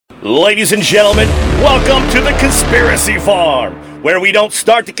Ladies and gentlemen, welcome to the Conspiracy Farm, where we don't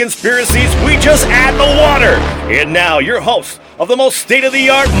start the conspiracies, we just add the water. And now, your host of the most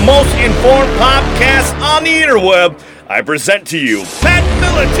state-of-the-art, most informed podcast on the interweb, I present to you Pat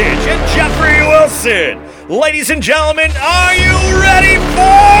Miletich and Jeffrey Wilson. Ladies and gentlemen, are you ready for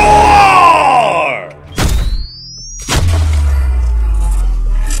war?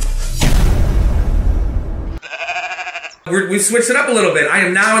 We've switched it up a little bit. I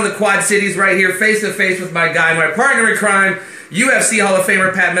am now in the Quad Cities right here, face to face with my guy, my partner in crime, UFC Hall of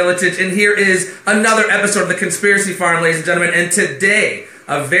Famer Pat Miletich. And here is another episode of the Conspiracy Farm, ladies and gentlemen. And today,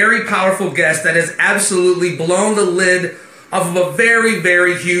 a very powerful guest that has absolutely blown the lid off of a very,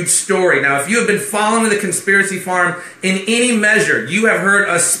 very huge story. Now, if you have been following the Conspiracy Farm in any measure, you have heard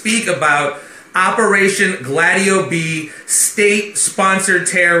us speak about Operation Gladio B, state-sponsored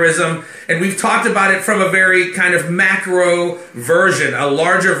terrorism, and we've talked about it from a very kind of macro version, a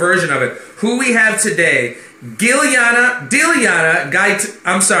larger version of it. Who we have today, Gaitansheva.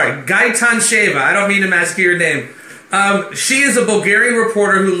 I don't mean to massacre your name. She is a Bulgarian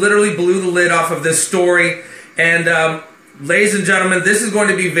reporter who literally blew the lid off of this story, and ladies and gentlemen, this is going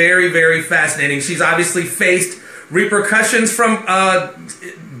to be very, very fascinating. She's obviously faced repercussions from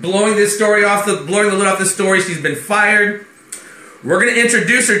blowing the lid off this story. She's been fired. We're going to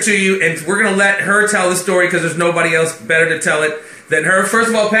introduce her to you, and we're going to let her tell the story because there's nobody else better to tell it than her. First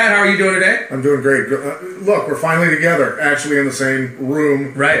of all, Pat, how are you doing today? I'm doing great. Look, we're finally together, actually in the same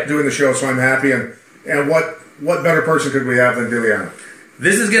room, right, doing the show, so I'm happy. And what better person could we have than Dilyana?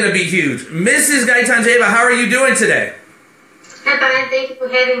 This is going to be huge. Mrs. Gaitansheva, how are you doing today? Hi, Brian. Thank you for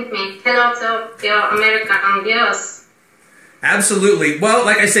having me. Hello to your American viewers. Absolutely. Well,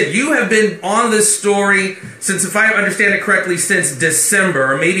 like I said, you have been on this story since, if I understand it correctly, since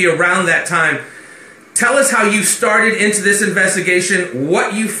December, or maybe around that time. Tell us how you started into this investigation,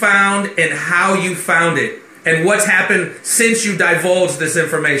 what you found, and how you found it, and what's happened since you divulged this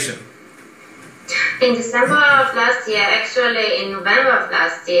information. In December of last year, actually in November of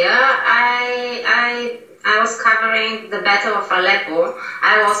last year, I was covering the Battle of Aleppo.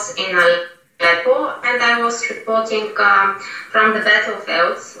 I was in Aleppo, and I was reporting from the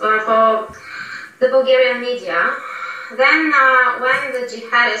battlefield for the Bulgarian media. Then when the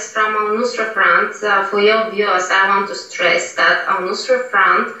jihadists from Al-Nusra Front, for your viewers, I want to stress that Al-Nusra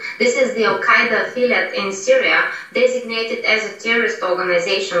Front, this is the Al-Qaeda affiliate in Syria, designated as a terrorist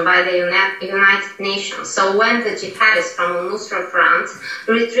organization by the United Nations. So when the jihadists from Al-Nusra Front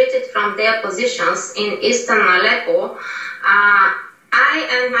retreated from their positions in eastern Aleppo, I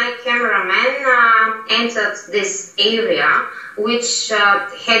and my cameraman entered this area, which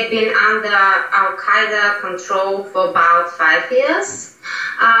had been under Al-Qaeda control for about 5 years.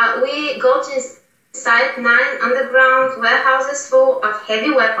 We got inside 9 underground warehouses full of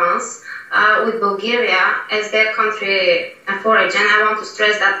heavy weapons with Bulgaria as their country of origin. I want to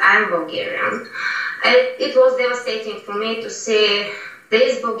stress that I'm Bulgarian. It was devastating for me to see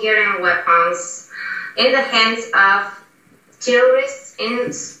these Bulgarian weapons in the hands of terrorists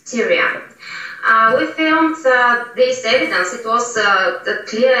in Syria. We filmed this evidence. It was the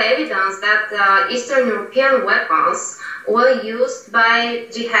clear evidence that Eastern European weapons were used by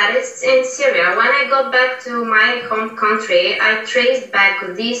jihadists in Syria. When I got back to my home country, I traced back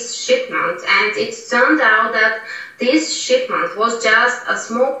this shipment, and it turned out that this shipment was just a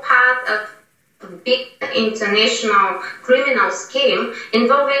small part of a big international criminal scheme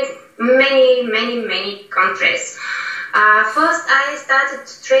involving many countries. First, I started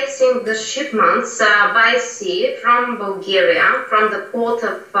tracing the shipments by sea from Bulgaria, from the port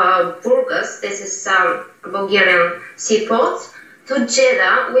of Burgas, this is a Bulgarian seaport, to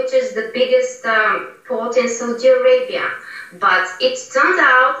Jeddah, which is the biggest port in Saudi Arabia. But it turned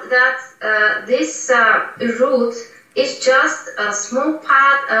out that this route is just a small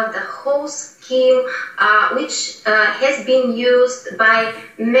part of the whole scheme, which has been used by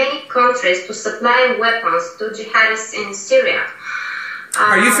many countries to supply weapons to jihadists in Syria.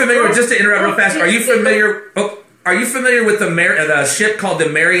 Are you familiar? Just to interrupt real fast, are you familiar with the ship called the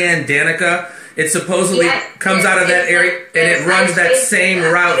Marianne Danica? It supposedly comes out of that area, and it runs that same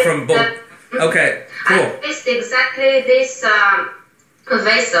route from both. Okay, cool. I faced exactly this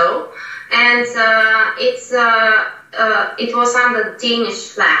vessel, and it was under Danish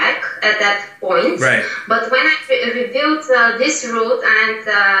flag at that point. Right. But when I reviewed this route and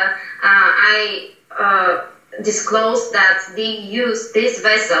I disclosed that they used this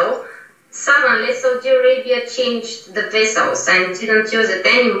vessel, suddenly Saudi Arabia changed the vessels and didn't use it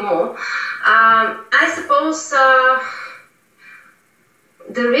anymore. I suppose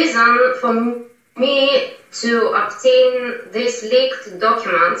the reason for me to obtain these leaked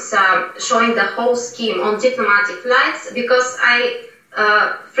documents showing the whole scheme on diplomatic flights, because I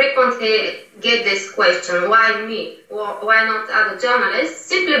frequently get this question, why me? Why not other journalists?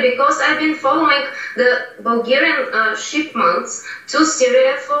 Simply because I've been following the Bulgarian shipments to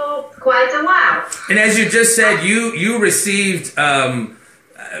Syria for quite a while. And as you just said, you received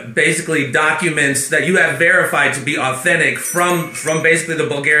basically documents that you have verified to be authentic from basically the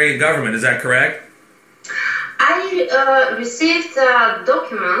Bulgarian government. Is that correct? I received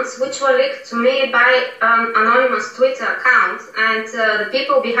documents which were leaked to me by an anonymous Twitter account, and the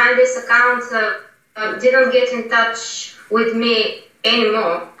people behind this account didn't get in touch with me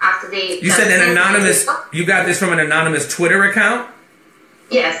anymore after they... You said an anonymous... You got this from an anonymous Twitter account?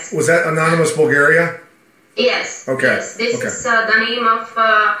 Yes. Was that Anonymous Bulgaria? Yes. Okay. Yes. This is the name of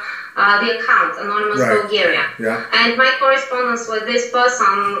the account, Anonymous Bulgaria. Yeah. And my correspondence with this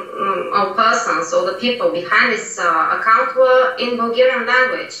person or persons or the people behind this account were in Bulgarian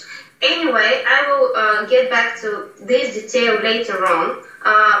language. Anyway, I will get back to this detail later on,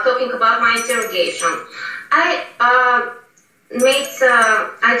 talking about my interrogation. I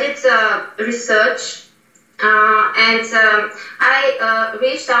did research and I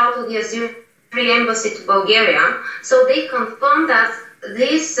reached out to the Azeri embassy to Bulgaria, so they confirmed that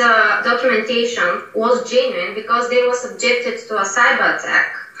this documentation was genuine because they were subjected to a cyber attack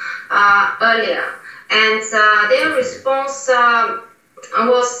earlier, and their response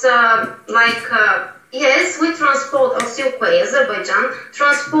was yes, we transport, or Silkway, Azerbaijan,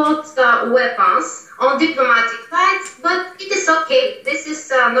 transport weapons on diplomatic flights, but it is okay, this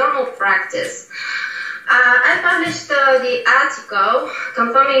is normal practice. I published the article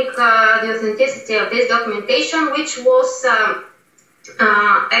confirming the authenticity of this documentation, which was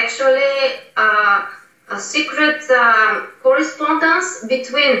actually a secret correspondence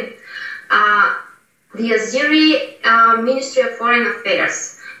between the Azeri Ministry of Foreign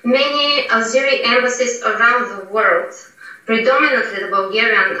Affairs, many Azeri embassies around the world, predominantly the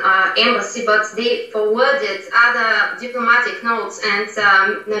Bulgarian embassy, but they forwarded other diplomatic notes and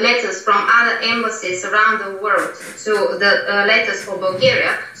letters from other embassies around the world to the letters for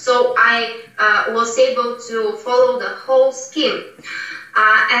Bulgaria. So I was able to follow the whole scheme.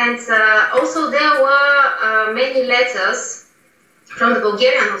 And also there were many letters from the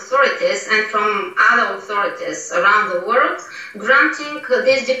Bulgarian authorities and from other authorities around the world granting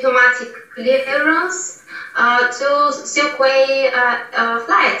this diplomatic clearance to Silkway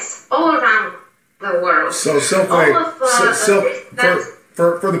flights all around the world. So Silkway,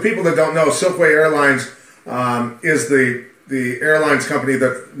 for the people that don't know, Silkway Airlines is the airlines company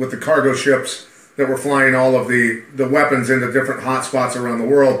that with the cargo ships that were flying all of the weapons into different hotspots around the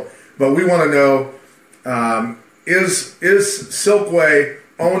world. But we want to know, is Silkway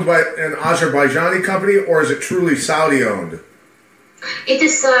owned by an Azerbaijani company, or is it truly Saudi owned? It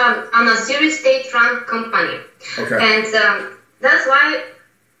is an Azeri state-run company. Okay. And that's why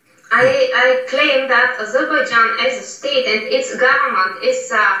I claim that Azerbaijan as a state and its government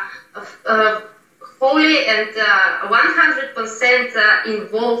is fully and 100%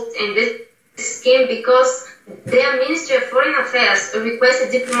 involved in this scheme, because their Ministry of Foreign Affairs requested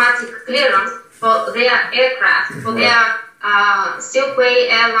diplomatic clearance for their aircraft, for their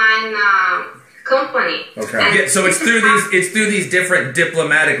Silkway airline company. Okay. So it's through these different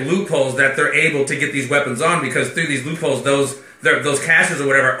diplomatic loopholes that they're able to get these weapons on, because through these loopholes, those caches or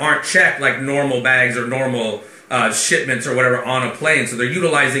whatever aren't checked like normal bags or normal shipments or whatever on a plane. So they're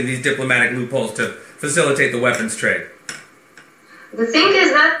utilizing these diplomatic loopholes to facilitate the weapons trade. The thing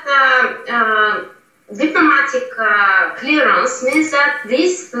is that diplomatic clearance means that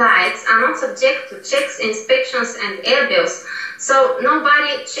these flights are not subject to checks, inspections, and airbills. So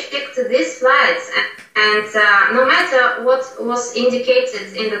nobody checked these flights, and no matter what was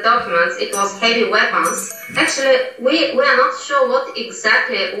indicated in the documents, it was heavy weapons. Actually, we are not sure what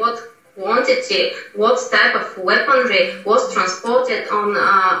quantity, what type of weaponry was transported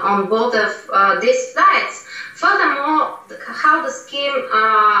on board of these flights. Furthermore, how the scheme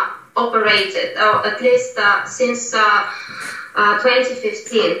operated, or at least since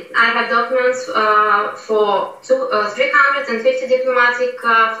 2015. I have documents for 350 diplomatic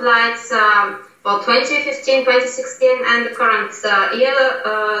flights for 2015, 2016, and the current year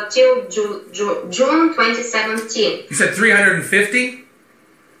till June 2017. You said 350?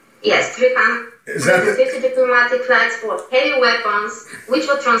 Yes, 350 diplomatic flights for heavy weapons, which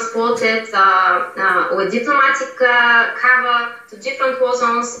were transported with diplomatic cover to different war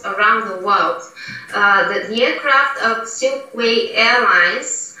zones around the world. The aircraft of Silkway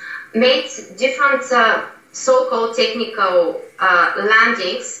Airlines made different so-called technical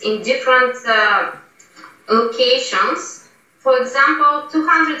landings in different locations. For example,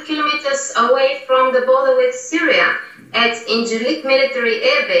 200 kilometers away from the border with Syria, at Incirlik military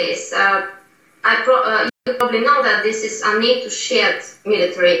air base. You probably know that this is a NATO-shared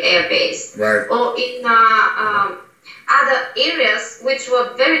military air base. Right. Or in other areas which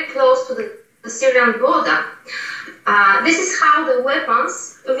were very close to the Syrian border. This is how the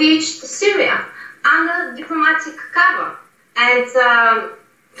weapons reached Syria, under diplomatic cover. And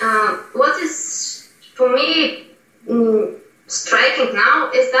what is, for me, striking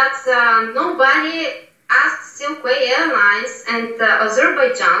now is that nobody asked Silkway Airlines and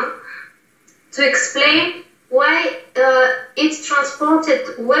Azerbaijan to explain why it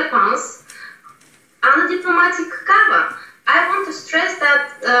transported weapons under diplomatic cover. I want to stress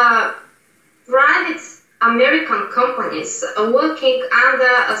that private American companies are working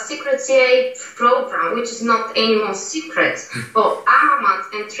under a secret CIA program, which is not anymore secret, for armament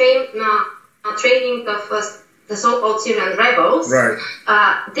and training of the so-called Syrian rebels. Right.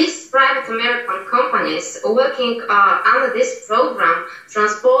 These private American companies working under this program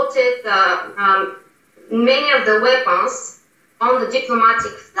transported many of the weapons on the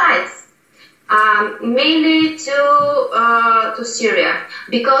diplomatic flights, mainly to Syria,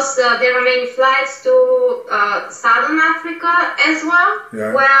 because there are many flights to Southern Africa as well,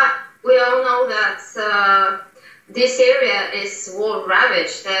 where we all know that this area is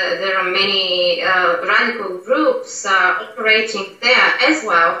war-ravaged. There are many radical groups operating there as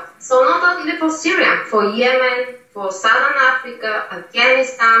well. So not only for Syria, for Yemen, for Southern Africa,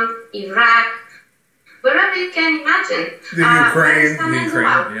 Afghanistan, Iraq, wherever you can imagine. The Ukraine.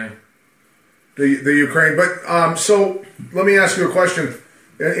 The Ukraine. But so let me ask you a question.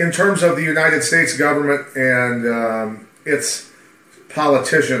 In terms of the United States government and its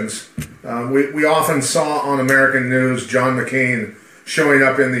politicians, we often saw on American news John McCain showing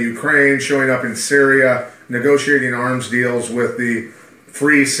up in the Ukraine, showing up in Syria, negotiating arms deals with the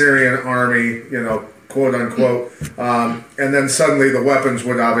Free Syrian Army, quote unquote, and then suddenly the weapons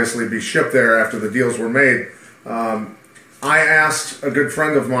would obviously be shipped there after the deals were made. I asked a good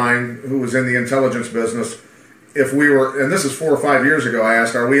friend of mine who was in the intelligence business if we were, and this is 4 or 5 years ago, I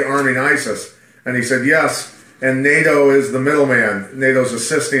asked, are we arming ISIS? And he said yes. And NATO is the middleman. NATO's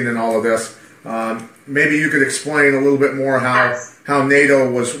assisting in all of this. Maybe you could explain a little bit more how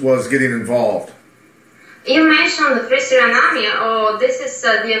NATO was getting involved. You mentioned the Free Syrian Army, or this is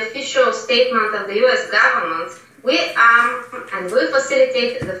the official statement of the U.S. government. We arm and we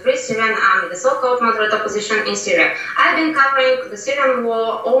facilitate the Free Syrian Army, the so-called moderate opposition in Syria. I've been covering the Syrian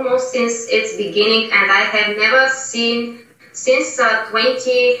war almost since its beginning, and I have never seen since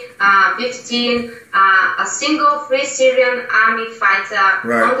 2015 a single Free Syrian Army fighter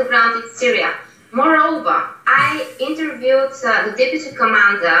on the ground in Syria. Moreover, I interviewed the deputy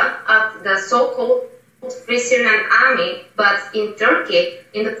commander of the so-called Free Syrian Army, but in Turkey,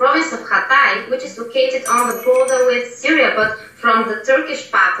 in the province of Hatay, which is located on the border with Syria, but from the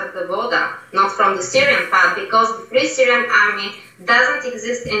Turkish part of the border, not from the Syrian part, because the Free Syrian Army doesn't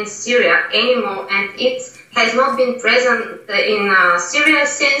exist in Syria anymore, and it has not been present in Syria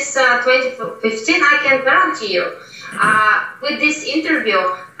since 2015, I can guarantee you. With this interview,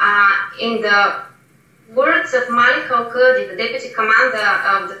 in the words of Malik Al-Kurdi, the deputy commander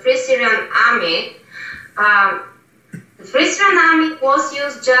of the Free Syrian Army, the Free Syrian Army was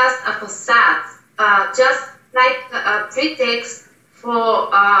used just a facade, just like a pretext for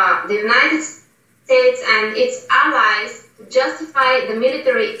the United States and its allies to justify the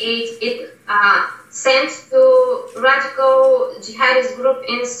military aid it sent to radical jihadist group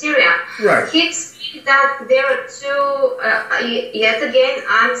in Syria. Right. He said that there are two, yet again,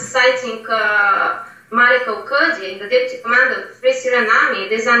 I'm citing Malik Al-Kurdi, the deputy commander of the Free Syrian Army.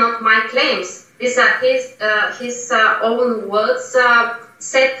 These are not my claims. These are his own words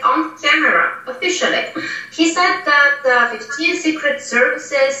said on camera, officially. He said that 15 secret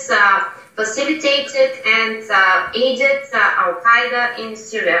services facilitated and aided Al-Qaeda in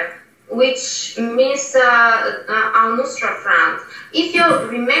Syria, which means Al-Nusra Front. If you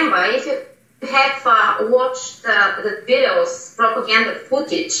remember, if you have watched the videos, propaganda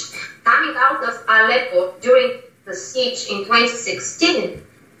footage coming out of Aleppo during the siege in 2016,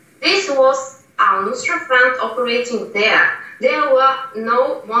 this was Al-Nusra Front operating there. There were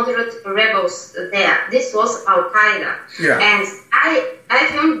no moderate rebels there. This was Al-Qaeda. Yeah. And I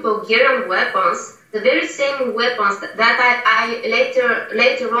found Bulgarian weapons, the very same weapons that I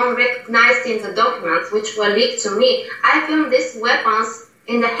later on recognized in the documents which were leaked to me. I found these weapons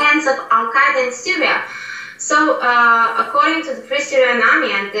in the hands of Al-Qaeda in Syria. So, according to the Free Syrian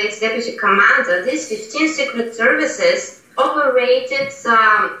Army and its deputy commander, these 15 secret services operated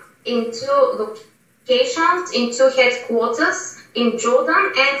in 2 locations, in 2 headquarters, in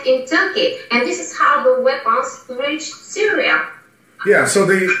Jordan and in Turkey. And this is how the weapons reached Syria. Yeah, so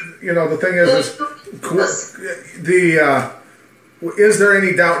the thing is is there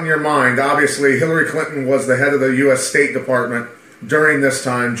any doubt in your mind? Obviously, Hillary Clinton was the head of the U.S. State Department during this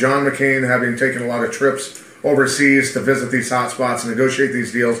time. John McCain having taken a lot of trips overseas to visit these hotspots and negotiate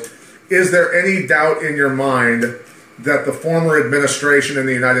these deals. Is there any doubt in your mind that the former administration in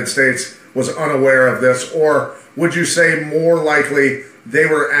the United States was unaware of this, or would you say more likely they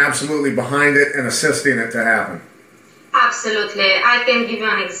were absolutely behind it and assisting it to happen? Absolutely. I can give you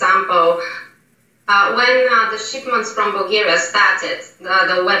an example. When the shipments from Bulgaria started,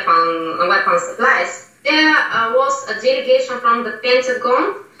 the weapon supplies, there was a delegation from the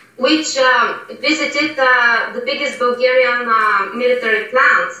Pentagon which visited the biggest Bulgarian military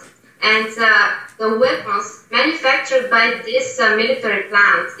plant. And the weapons manufactured by this military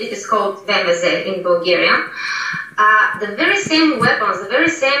plant, it is called VMZ in Bulgaria, the very same weapons, the very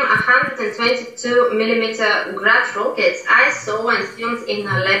same 122 millimeter Grad rockets I saw and filmed in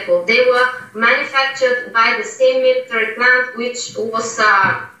Aleppo, they were manufactured by the same military plant which was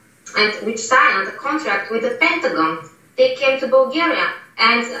and which signed a contract with the Pentagon. They came to Bulgaria,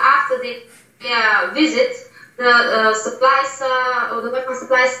 and after their visit, the supplies or the weapon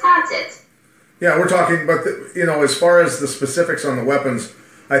supplies started. Yeah, we're talking, but as far as the specifics on the weapons,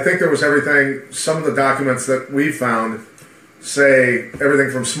 I think there was everything. Some of the documents that we found say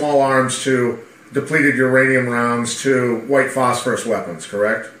everything from small arms to depleted uranium rounds to white phosphorus weapons.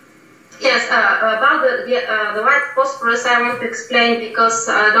 Correct? Yes. About the white phosphorus, I want to explain because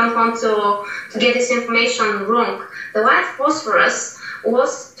I don't want to get this information wrong. The white phosphorus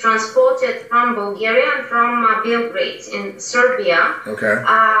was transported from Bulgaria and from Belgrade in Serbia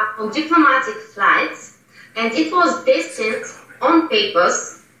on diplomatic flights, and it was destined on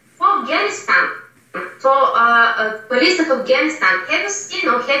papers for Afghanistan, for police of Afghanistan. Have you seen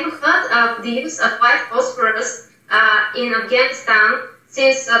or have you heard of the use of white phosphorus in Afghanistan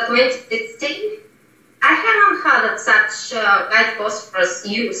since 2016? I haven't heard of such white phosphorus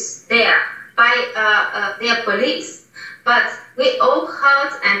use there by their police. But we all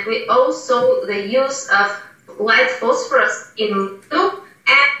heard and we all saw the use of white phosphorus in Mosul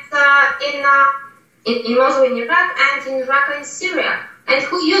and in Mosul in Iraq and in Iraq and Syria. And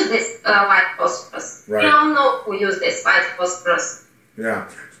who used this white phosphorus? Right. We don't know who used this white phosphorus. Yeah.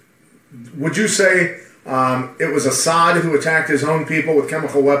 Would you say it was Assad who attacked his own people with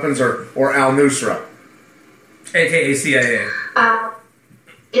chemical weapons, or al-Nusra? AKA CIA.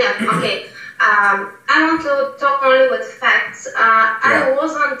 Yeah, okay. I want to talk only with facts. I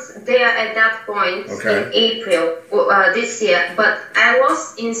wasn't there at that point in April this year, but I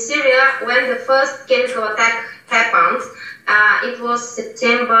was in Syria when the first chemical attack happened. It was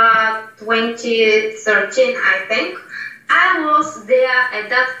September 2013, I think. I was there at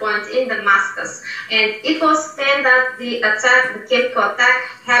that point in Damascus, and it was then that the chemical attack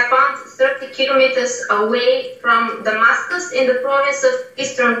happened 30 kilometers away from Damascus in the province of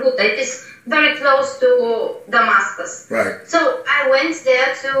Eastern Ghouta. It is very close to Damascus. Right. So I went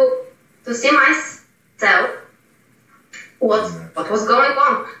there to see myself what was going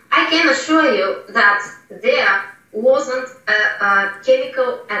on. I can assure you that there wasn't a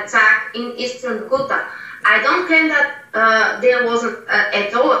chemical attack in Eastern Ghouta. I don't claim that there wasn't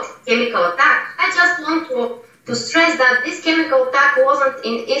at all a chemical attack. I just want to stress that this chemical attack wasn't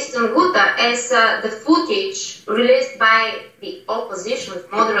in Eastern Ghouta, as the footage released by the opposition,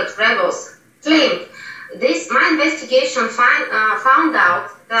 moderate rebels, claimed. My investigation found out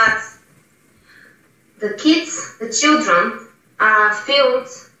that the kids, the children, filmed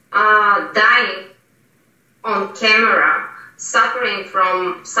dying on camera, suffering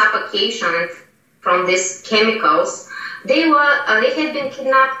from suffocation and from these chemicals. They had been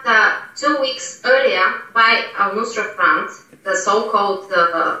kidnapped 2 weeks earlier by al-Nusra Front, the so-called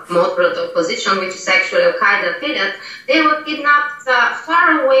moderate opposition, which is actually Al-Qaeda affiliate. They were kidnapped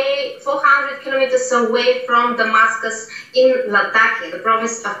far away, 400 kilometers away from Damascus in Latakia, the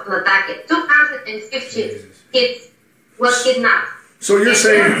province of Latakia. 250 kids were kidnapped. So you're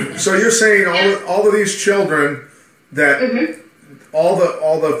saying all of these children that all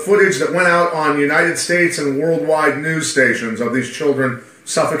the footage that went out on United States and worldwide news stations of these children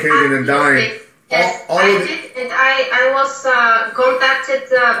suffocating and dying. Yes, I did, and I was contacted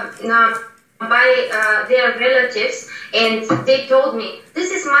by their relatives, and they told me,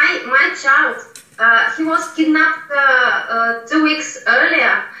 this is my child. He was kidnapped 2 weeks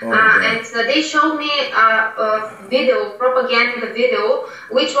earlier, and they showed me a video, propaganda video,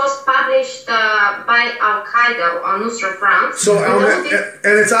 which was published by Al Qaeda on Nusra Front. So,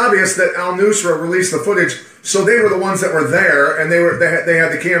 and it's obvious that Al Nusra released the footage. So they were the ones that were there, and they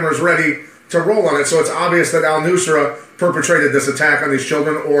had the cameras ready to roll on it. So it's obvious that Al Nusra perpetrated this attack on these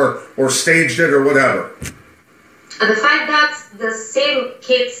children, or staged it, or whatever. The fact that the same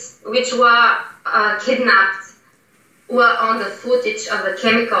kids which were kidnapped were on the footage of the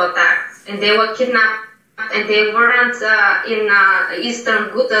chemical attacks, and they were kidnapped, and they weren't in Eastern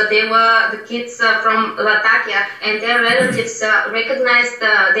Ghouta. They were the kids from Latakia, and their relatives recognized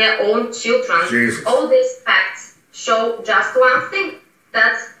their own children. Jesus. All these facts show just one thing: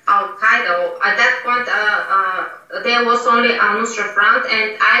 that Al Qaeda. At that point, there was only Al Nusra Front,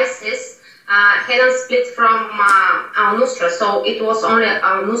 and ISIS hadn't split from Al Nusra, so it was only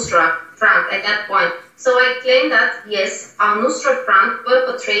Al Nusra Front at that point. So I claim that yes, Al Nusra Front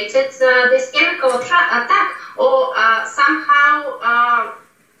perpetrated this chemical attack, or somehow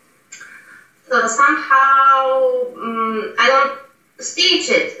I don't staged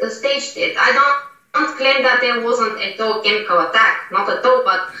it. I don't claim that there wasn't at all chemical attack, not at all.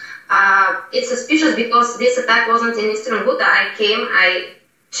 But it's suspicious because this attack wasn't in Eastern Ghouta. I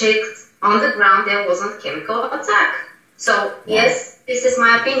checked on the ground, there wasn't chemical attack. So yes, this is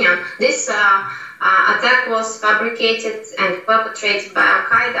my opinion. This attack was fabricated and perpetrated by Al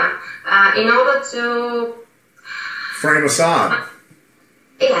Qaeda in order to frame Assad.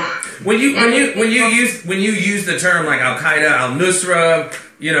 Yeah. When you use the term like Al Qaeda, Al Nusra,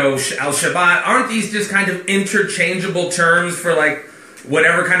 Al Shabaab, aren't these just kind of interchangeable terms for like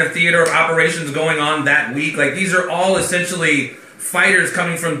whatever kind of theater of operations going on that week? Like these are all essentially fighters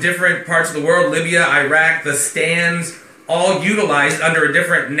coming from different parts of the world, Libya, Iraq, the stands, all utilized under a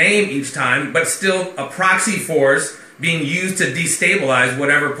different name each time, but still a proxy force being used to destabilize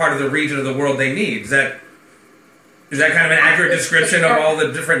whatever part of the region of the world they need. Is that kind of an accurate description of all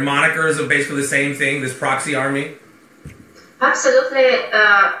the different monikers of basically the same thing, this proxy army? Absolutely.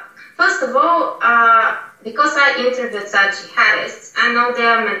 First of all, because I interviewed such jihadists, I know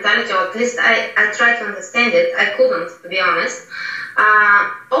their mentality, or at least I try to understand it. I couldn't, to be honest.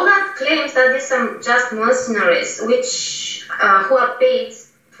 All that claims that these are just mercenaries, who are paid.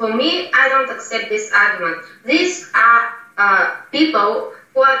 For me, I don't accept this argument. These are people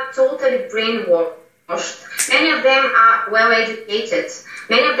who are totally brainwashed. Many of them are well educated.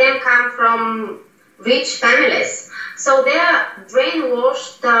 Many of them come from rich families. So they are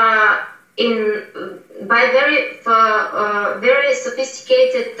brainwashed by very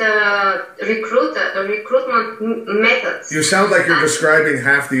sophisticated recruitment methods. You sound like you're describing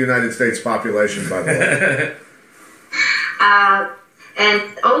half the United States population, by the way. And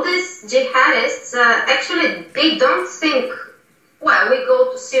all these jihadists, actually, they don't think, well, we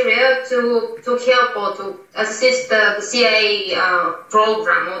go to Syria to help or to assist the CIA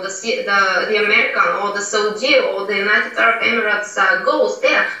program, or the American or the Saudi or the United Arab Emirates goes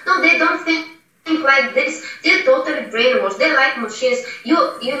there. No, they don't think like this. They're totally brainwashed. They're like machines. You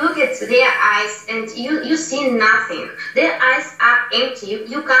look at their eyes and you see nothing. Their eyes are empty.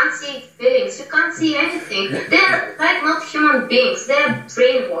 You can't see feelings. You can't see anything. They're like not human beings. They're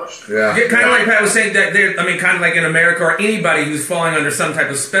brainwashed. Yeah. Kind of like Pat was saying that kind of like in America, or anybody who's falling under some type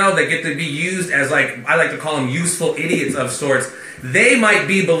of spell, they get to be used as, like, I like to call them useful idiots of sorts. They might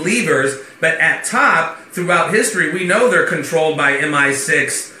be believers, but at top, throughout history, we know they're controlled by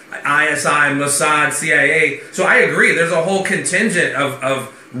MI6, ISI, Mossad, CIA. So I agree, there's a whole contingent of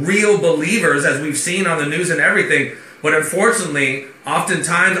real believers, as we've seen on the news and everything. But unfortunately,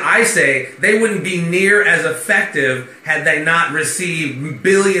 oftentimes I say they wouldn't be near as effective had they not received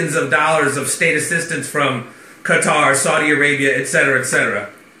billions of dollars of state assistance from Qatar, Saudi Arabia, etc., etc.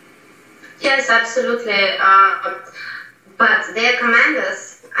 Yes, absolutely. But their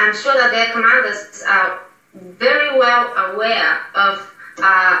commanders, I'm sure that their commanders are very well aware of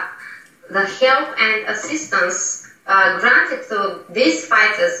the help and assistance granted to these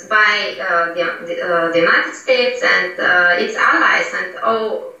fighters by the United States and its allies and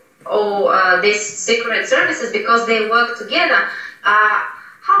all these secret services, because they work together.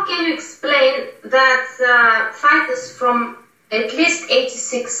 How can you explain that fighters from at least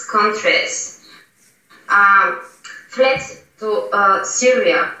 86 countries fled to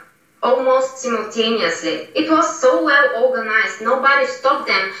Syria almost simultaneously? It was so well organized. Nobody stopped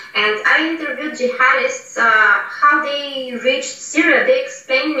them. And I interviewed jihadists how they reached Syria. They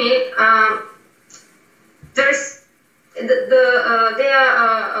explained me there's their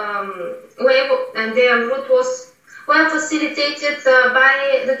way and their route was well facilitated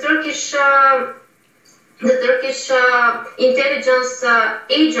by the Turkish the Turkish intelligence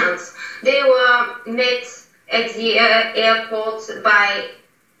agents, they were met at the airport by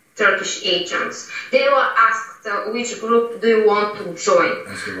Turkish agents. They were asked which group do you want to join.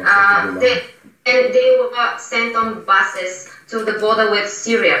 They were sent on buses to the border with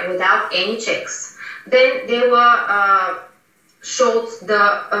Syria without any checks. Then they were showed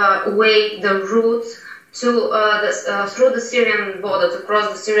the way, the route to through the Syrian border, to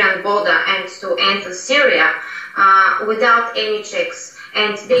cross the Syrian border and to enter Syria without any checks.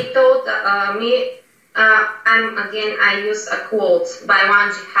 And they told me, I use a quote by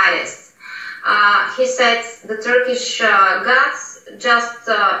one jihadist. He said, the Turkish guards just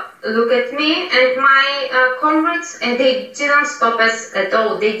look at me and my comrades, and they didn't stop us at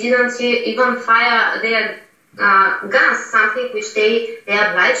all. They didn't even fire their guns, something which they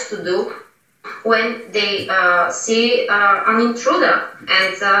are obliged to do when they see an intruder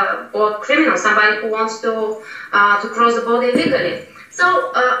and or criminal, somebody who wants to cross the border illegally.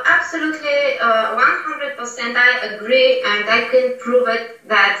 So absolutely 100% I agree, and I can prove it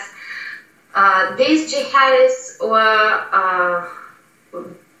that these jihadists were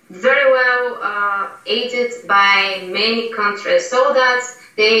very well aided by many countries so that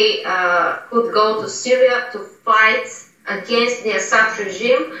they could go to Syria to fight against the Assad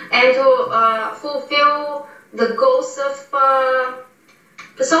regime and to fulfill the goals of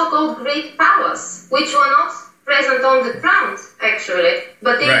the so-called great powers, which were not present on the ground, actually,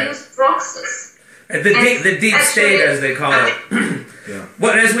 but they used proxies. The deep state, as they call it. Yeah.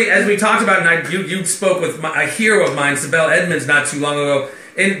 Well, as we talked about, and you spoke with a hero of mine, Sibel Edmonds, not too long ago,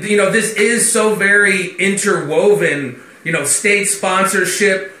 and this is so very interwoven. State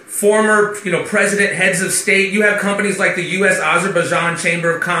sponsorship, former president, heads of state. You have companies like the U.S. Azerbaijan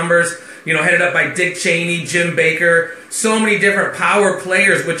Chamber of Commerce, headed up by Dick Cheney, Jim Baker. So many different power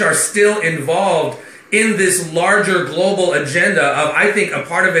players which are still involved in this larger global agenda of, I think a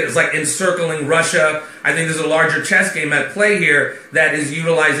part of it is like encircling Russia. I think there's a larger chess game at play here that is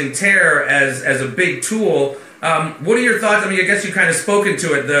utilizing terror as a big tool. What are your thoughts? I mean, I guess you kind of spoken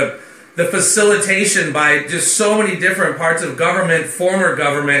to it, the facilitation by just so many different parts of government, former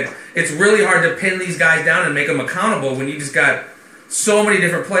government. It's really hard to pin these guys down and make them accountable when you just got so many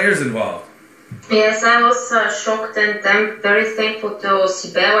different players involved. Yes, I was shocked, and I'm very thankful to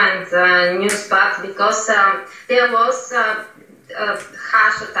Sibel and Newspat because there was a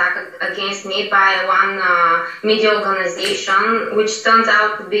harsh attack against me by one media organization, which turned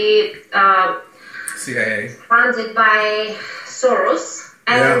out to be CIA, funded by Soros.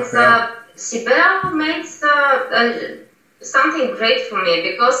 And Sibel made something great for me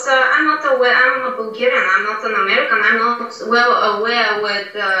because I'm not aware. I'm a Bulgarian. I'm not an American. I'm not well aware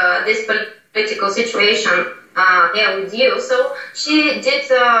with this political situation with you. So she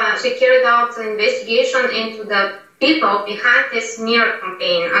carried out an investigation into the people behind this smear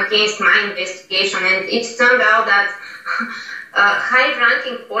campaign against my investigation, and it turned out that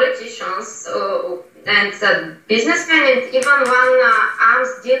high-ranking politicians and businessmen and even one arms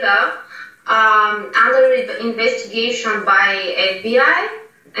dealer under investigation by FBI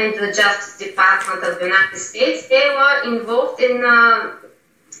and the Justice Department of the United States, they were involved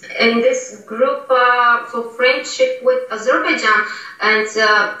in this group for friendship with Azerbaijan. And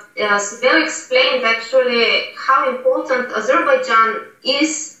Sibel explained actually how important Azerbaijan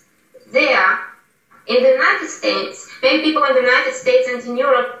is there in the United States. Many people in the United States and in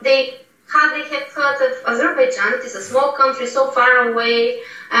Europe, they hardly have heard of Azerbaijan. It is a small country so far away,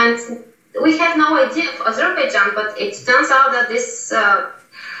 and we have no idea of Azerbaijan, but it turns out that this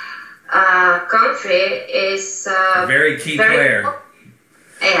country is very key player.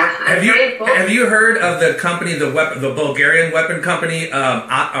 Yeah, have you heard of the company, the Bulgarian weapon company,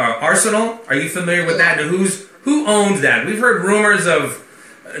 Arsenal? Are you familiar with that? And who owns that? We've heard rumors of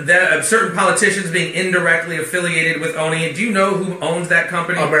certain politicians being indirectly affiliated with owning it. Do you know who owns that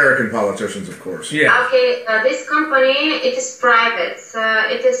company? American politicians, of course. Yeah. Okay, this company, it is private.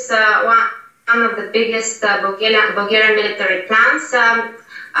 It is one of the biggest Bulgarian military plants.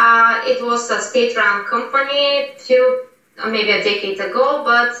 It was a state-run company maybe a decade ago,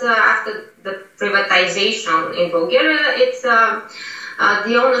 but after the privatization in Bulgaria,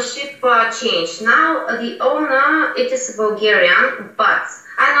 the ownership changed. Now the owner, it is Bulgarian, but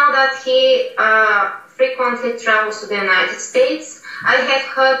I know that he frequently travels to the United States. I have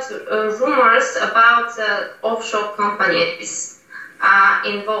heard rumors about offshore companies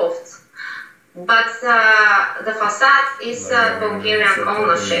involved, but the facade is Bulgarian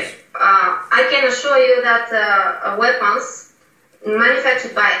ownership. I can assure you that weapons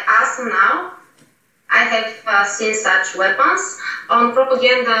manufactured by Arsenal I have seen such weapons on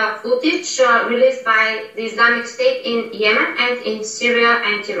propaganda footage released by the Islamic State in Yemen and in Syria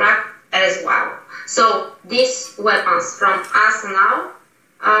and Iraq as well. So these weapons from Arsenal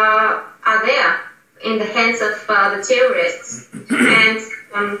are there in the hands of the terrorists. And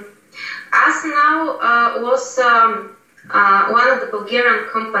Arsenal was one of the Bulgarian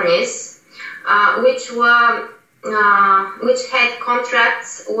companies which had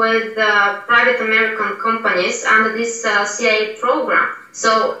contracts with private American companies under this CIA program.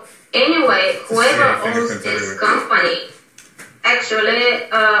 So anyway, whoever owns this company actually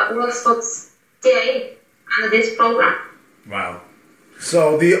works for CIA under this program. Wow.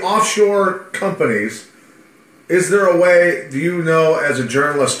 So the offshore companies, is there a way, do you know as a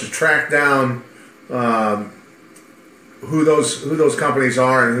journalist, to track down who those companies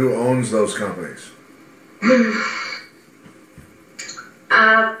are and who owns those companies?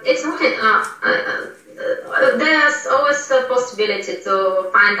 It's not. There's always a possibility to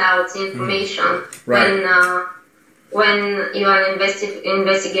find out information when you are an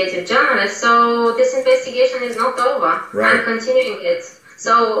investigative journalist. So this investigation is not over. Right. I'm continuing it.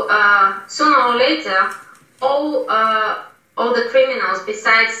 So sooner or later, all the criminals,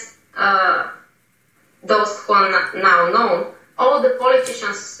 besides those who are now known, all the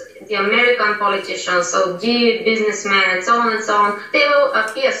politicians, the American politicians, so the businessmen and so on, they will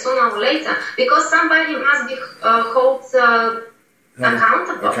appear sooner or later because somebody must be held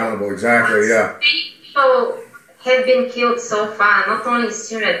accountable. Accountable, exactly, yeah. Many people have been killed so far, not only in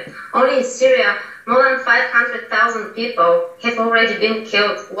Syria. Only in Syria, more than 500,000 people have already been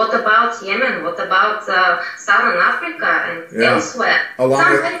killed. What about Yemen? What about Southern Africa and elsewhere?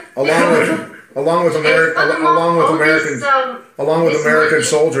 Along with American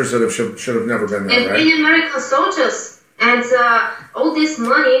soldiers that should have never been there, and right? many American soldiers, and all this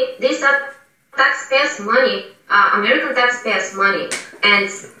money, these are taxpayers' money, American taxpayers' money, and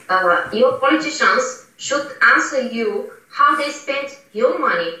your politicians should answer you how they spent your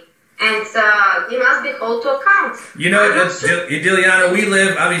money, and they must be held to account. You know, Diliana, we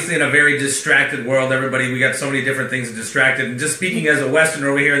live obviously in a very distracted world. Everybody, we got so many different things distracted. And just speaking as a Westerner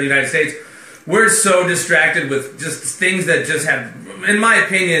over here in the United States, we're so distracted with just things that just have, in my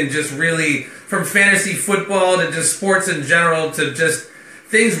opinion, just really, from fantasy football to just sports in general to just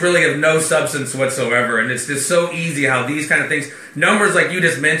things really of no substance whatsoever. And it's just so easy how these kind of things, numbers like you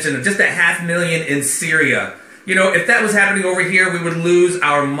just mentioned, just 500,000 in Syria. You know, if that was happening over here, we would lose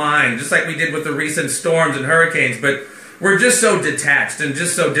our mind, just like we did with the recent storms and hurricanes. But we're just so detached and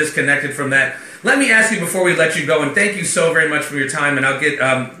just so disconnected from that. Let me ask you before we let you go, and thank you so very much for your time, and I'll get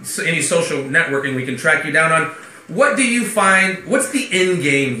any social networking we can track you down on. What do you find, what's the end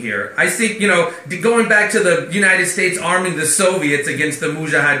game here? I think, you know, going back to the United States arming the Soviets against the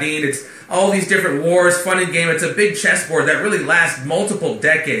Mujahideen, it's all these different wars, fun and game. It's a big chessboard that really lasts multiple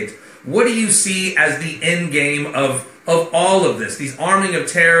decades. What do you see as the end game of all of this? These arming of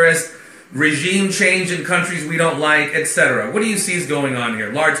terrorists, regime change in countries we don't like, etc. What do you see is going on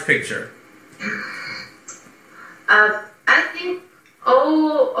here? Large picture. I think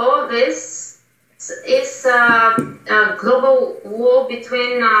all this is a global war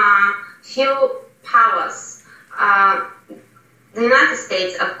between few powers. The United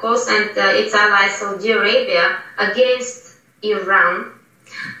States, of course, and its ally Saudi Arabia against Iran.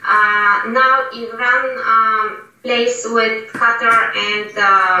 Now Iran plays with Qatar and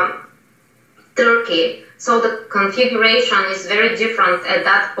Turkey, so the configuration is very different at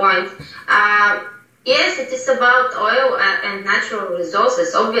that point. Yes, it is about oil and natural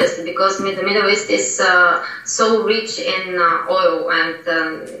resources, obviously, because the Middle East is so rich in oil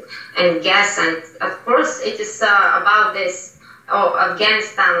and gas, and of course it is about this,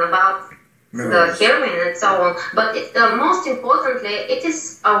 Afghanistan, about the heroin and so on. But most importantly, it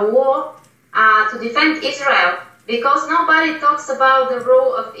is a war to defend Israel, because nobody talks about the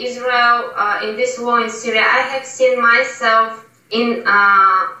role of Israel in this war in Syria. I have seen myself in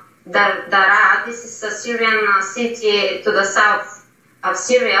Daraa. This is a Syrian city to the south of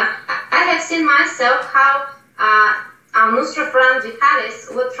Syria. I have seen myself how al-Nusra Front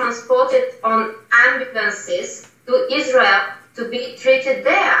jihadists were transported on ambulances to Israel to be treated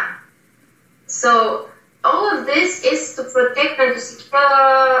there. So all of this is to protect and to secure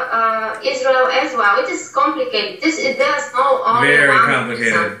Israel as well. It is complicated. There's no only very one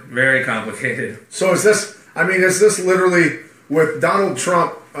complicated. reason. Very complicated. So is this literally with Donald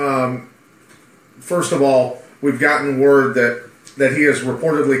Trump? First of all, we've gotten word that he has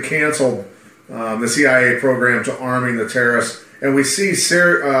reportedly canceled the CIA program to arming the terrorists, and we see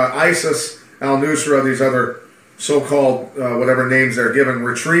ISIS, al-Nusra, these other so-called whatever names they're given,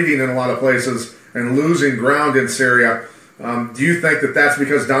 retreating in a lot of places and losing ground in Syria. Do you think that that's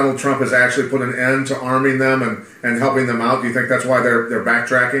because Donald Trump has actually put an end to arming them and helping them out? Do you think that's why they're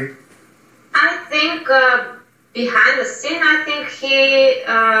backtracking? I think behind the scene, I think he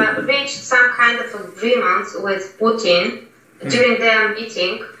reached some kind of agreement with Putin during their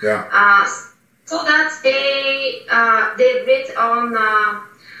meeting. Yeah. So that they agreed on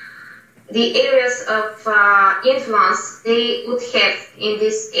the areas of influence they would have in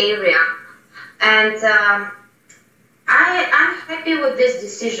this area. And I'm happy with this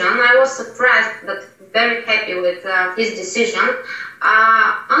decision. I was surprised, but very happy with his decision.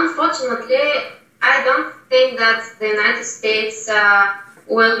 Unfortunately, I don't think that the United States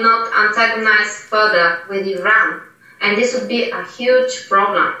will not antagonize further with Iran. And this would be a huge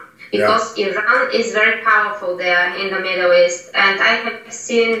problem because Iran is very powerful there in the Middle East. And I have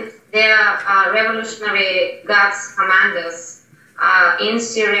seen their Revolutionary Guards commanders in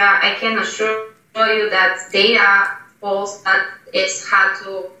Syria. I can assure you that they are force that is hard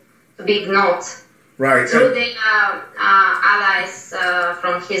to be ignored. Right. Through their allies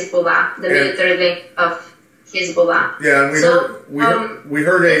from Hezbollah, the military wing of Hezbollah. Yeah, and we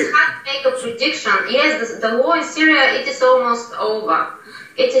heard it's hard to make a prediction. Yes, the war in Syria, it is almost over.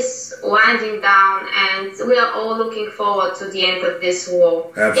 It is winding down, and we are all looking forward to the end of this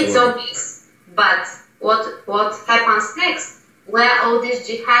war. Absolutely. It's obvious. But what happens next? Where all these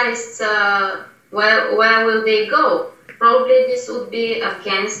jihadists, where will they go? Probably this would be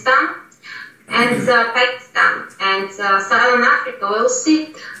Afghanistan and Pakistan and Southern Africa. We'll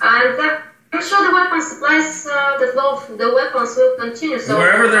see. And I'm sure the weapons supplies, the flow of the weapons will continue. So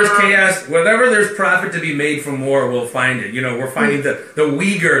wherever there's chaos, wherever there's profit to be made from war, we'll find it. You know, we're finding the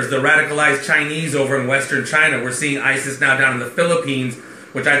Uyghurs, the radicalized Chinese over in Western China. We're seeing ISIS now down in the Philippines,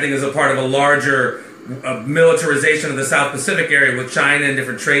 which I think is a part of a larger militarization of the South Pacific area with China and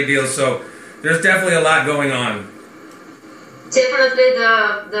different trade deals. So there's definitely a lot going on. Definitely,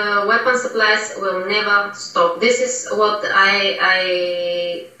 the weapon supplies will never stop. This is what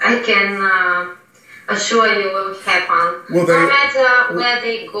I can assure you will happen. No matter where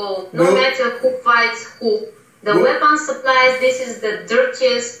they go, no matter who fights who, the weapon supplies. This is the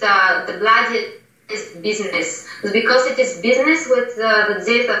dirtiest, the bloodiest business. Because it is business with the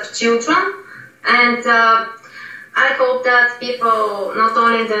death of children, and I hope that people, not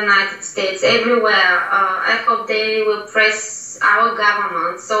only in the United States, everywhere, I hope they will press our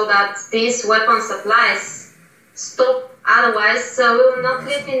government so that these weapon supplies stop. Otherwise, we will not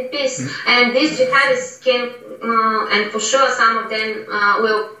live in peace. And these jihadists can, and for sure some of them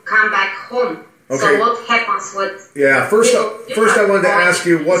will come back home. Okay. So what happens with... Yeah, first I wanted to ask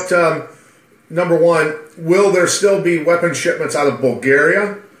you, what, number one, will there still be weapon shipments out of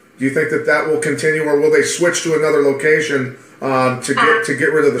Bulgaria? Do you think that will continue, or will they switch to another location to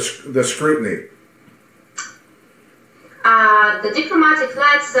get rid of the scrutiny? The diplomatic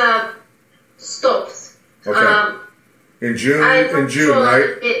flights stopped. Okay. In June, sure,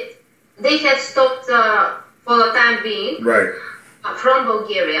 right? They have stopped for the time being. Right. From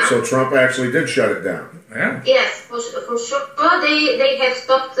Bulgaria. So Trump actually did shut it down. Yeah. Yes, for sure. They have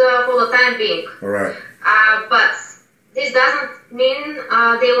stopped for the time being. All right. But this doesn't mean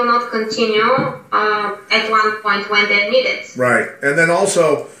they will not continue at one point when they're needed. Right. And then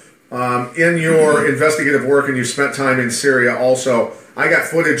also, in your investigative work, and you spent time in Syria also, I got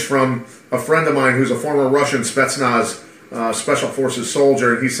footage from a friend of mine who's a former Russian Spetsnaz Special Forces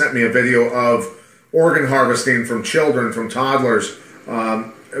soldier, and he sent me a video of organ harvesting from children, from toddlers.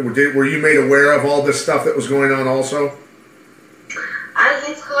 Were you made aware of all this stuff that was going on also? I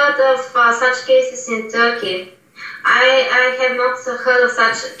have heard of such cases in Turkey. I have not heard of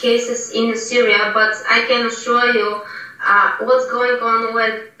such cases in Syria, but I can assure you what's going on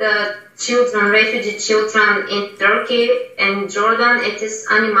with the children, refugee children in Turkey and Jordan, it is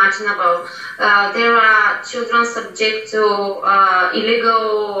unimaginable. There are children subject to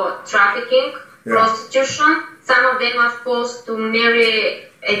illegal trafficking, prostitution. Some of them are forced to marry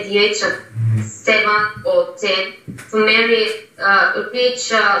at the age of 7 or 10, to marry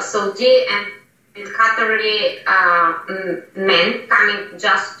rich Saudi and Qatari men coming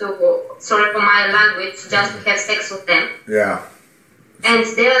just to, sorry for my language, just to have sex with them. Yeah. And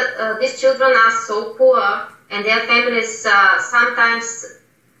these children are so poor, and their families sometimes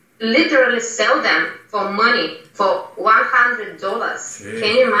literally sell them for money, for $100.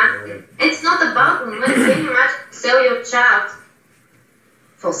 Can you imagine? It's not about money. Can you imagine sell your child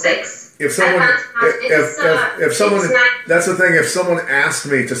for sex? If someone, that's the thing. If someone asked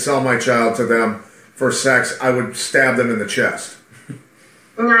me to sell my child to them for sex, I would stab them in the chest.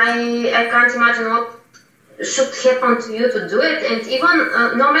 I can't imagine what should happen to you to do it, and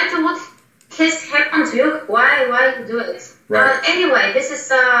even no matter what this happened to you, why you do it? Right. Anyway, this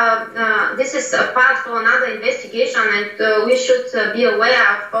is a part for another investigation, and we should be aware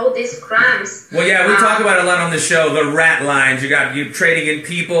of all these crimes. Well, yeah, we talk about it a lot on the show, the rat lines. You trading in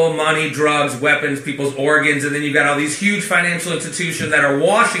people, money, drugs, weapons, people's organs, and then you've got all these huge financial institutions that are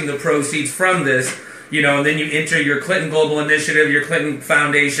washing the proceeds from this, and then you enter your Clinton Global Initiative, your Clinton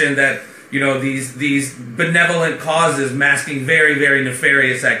Foundation, that, these benevolent causes masking very, very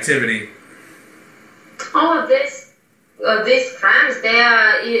nefarious activity. All of these crimes, they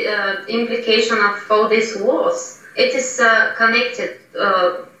are implication of all these wars. It is connected.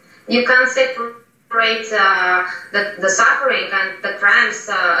 You can't separate the suffering and the crimes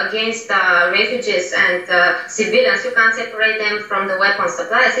against refugees and civilians. You can't separate them from the weapon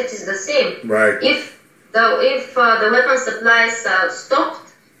supplies. It is the same. Right. If the weapon supplies stopped,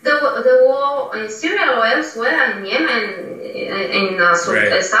 the war in Syria or elsewhere, in Yemen, in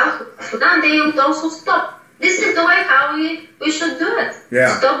South Sudan, they would also stop. This is the way how we should do it.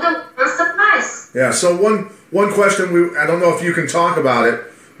 Yeah. Stop the supplies. Yeah. So one question, I don't know if you can talk about it,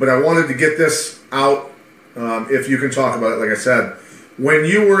 but I wanted to get this out. If you can talk about it, like I said, when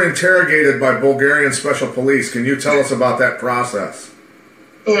you were interrogated by Bulgarian Special Police, can you tell us about that process?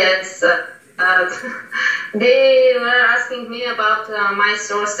 Yes. They were asking me about my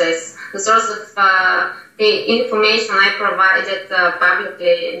sources, the source of the information I provided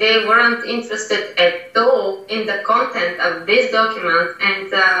publicly. They weren't interested at all in the content of this document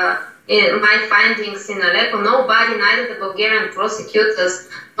and in my findings in Aleppo. Nobody, neither the Bulgarian prosecutors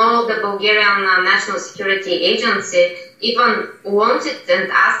nor the Bulgarian National Security Agency, even wanted and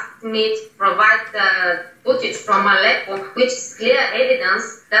asked me to provide the footage from Aleppo, which is clear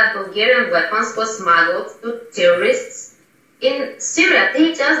evidence that Bulgarian weapons were smuggled to terrorists in Syria.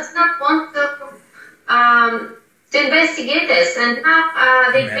 They just did not want to investigate this, and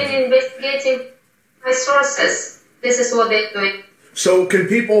now they've been investigating my sources. This is what they're doing. So can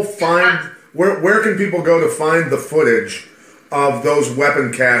people find, where can people go to find the footage of those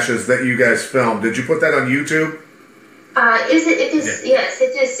weapon caches that you guys filmed? Did you put that on YouTube? Yes,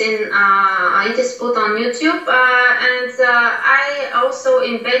 it is it is put on YouTube, and I also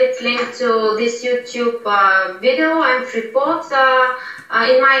embedded link to this YouTube video and report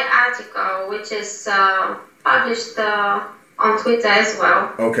in my article, which is published on Twitter as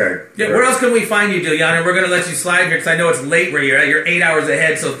well. Okay. Yeah, where else can we find you, Dilyana? We're going to let you slide here because I know it's late where you're at. You're 8 hours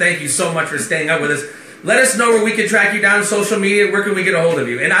ahead, so thank you so much for staying up with us. Let us know where we can track you down on social media. Where can we get a hold of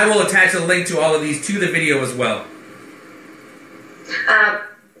you? And I will attach a link to all of these to the video as well.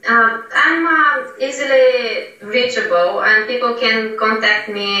 I'm easily reachable, and people can contact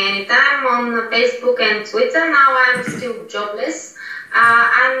me anytime on Facebook and Twitter. Now I'm still jobless.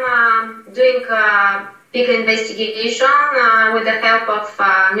 I'm doing a big investigation with the help of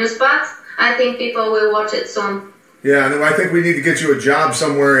NewsBot. I think people will watch it soon. Yeah, and I think we need to get you a job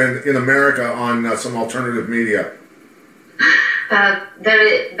somewhere in America on some alternative media.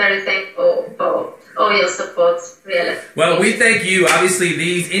 Very, very thankful for all your support, really. Well, we thank you. Obviously,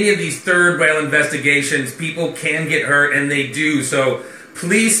 any of these third rail investigations, people can get hurt, and they do. So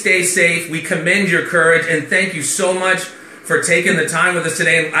please stay safe. We commend your courage, and thank you so much for taking the time with us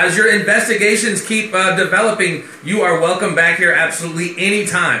today. And as your investigations keep developing, you are welcome back here absolutely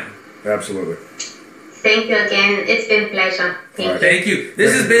anytime. Absolutely. Thank you again. It's been a pleasure. Thank you.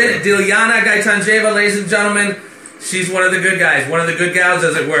 This has been Dilyana Gaitanjeva, ladies and gentlemen. She's one of the good guys, one of the good gals,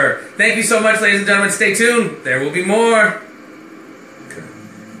 as it were. Thank you so much, ladies and gentlemen. Stay tuned. There will be more. Okay.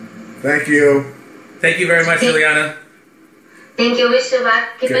 Thank you. Thank you very much, Dilyana. Thank you. Wish you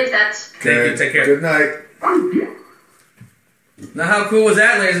luck. Keep in touch. Thank you. Take care. Good night. Now, how cool was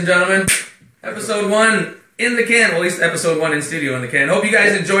that, ladies and gentlemen? Episode 1 in the can. Well, at least episode 1 in studio in the can. Hope you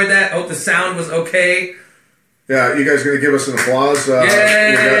guys enjoyed that. Hope the sound was okay. Yeah, you guys going to give us an applause? Yay! We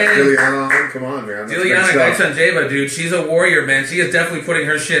got Dilyana on. Come on, man. Dilyana Gaitanjeva, dude. She's a warrior, man. She is definitely putting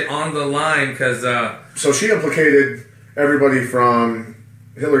her shit on the line because... So she implicated everybody from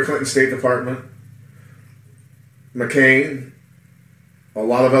Hillary Clinton's State Department, McCain, a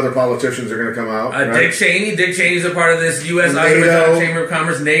lot of other politicians are going to come out. Right? Dick Cheney. Dick Cheney's a part of this U.S. Azerbaijan Chamber of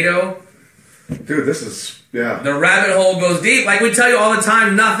Commerce, NATO. Dude, this is, yeah. The rabbit hole goes deep. Like we tell you all the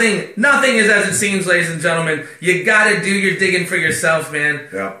time, nothing is as it seems, ladies and gentlemen. You got to do your digging for yourself, man.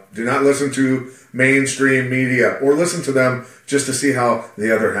 Yeah. Do not listen to mainstream media or listen to them just to see how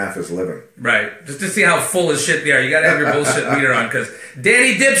the other half is living. Right. Just to see how full of shit they are. You got to have your bullshit meter on because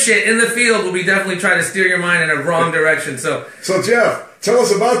Danny Dipshit in the field will be definitely trying to steer your mind in a wrong direction. So Jeff, tell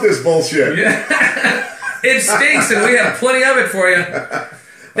us about this bullshit. Yeah. It stinks and we have plenty of it for you.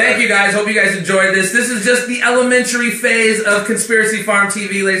 Thank you guys. Hope you guys enjoyed this. This is just the elementary phase of Conspiracy Farm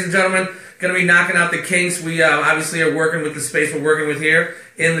TV, ladies and gentlemen. Going to be knocking out the kinks. We obviously are working with the space we're working with here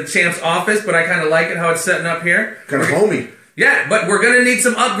in the Champ's office, but I kind of like it how it's setting up here. Kind of homey. Yeah, but we're going to need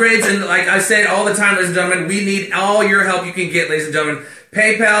some upgrades, and like I say all the time, ladies and gentlemen, we need all your help you can get, ladies and gentlemen.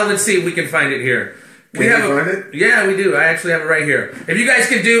 PayPal, let's see if we can find it here. Can you find it? Yeah, we do. I actually have it right here. If you guys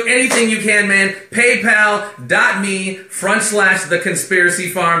can do anything you can, man, paypal.me/The Conspiracy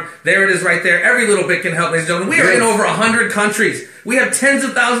Farm. There it is right there. Every little bit can help, ladies and gentlemen. We are in over 100 countries. We have tens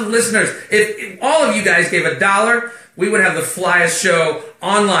of thousands of listeners. If all of you guys gave $1, we would have the flyest show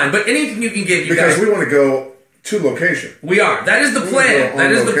online. But anything you can give, you guys. Because we want to go to location. We are. That is the plan.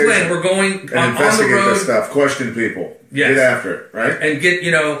 That is the plan. We're going on the road. This stuff. Question people. Yes. Get after it, right? And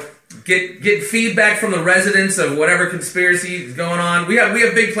get feedback from the residents of whatever conspiracy is going on. We have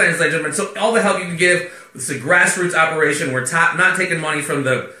big plans, ladies and gentlemen. So all the help you can give. It's a grassroots operation. We're not taking money from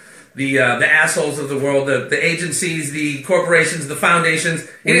the assholes of the world, the agencies, the corporations, the foundations.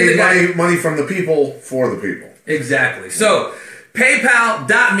 We need money from the people for the people. Exactly. So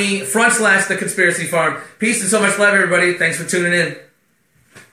paypal.me/The Conspiracy Farm. Peace and so much love, everybody. Thanks for tuning in.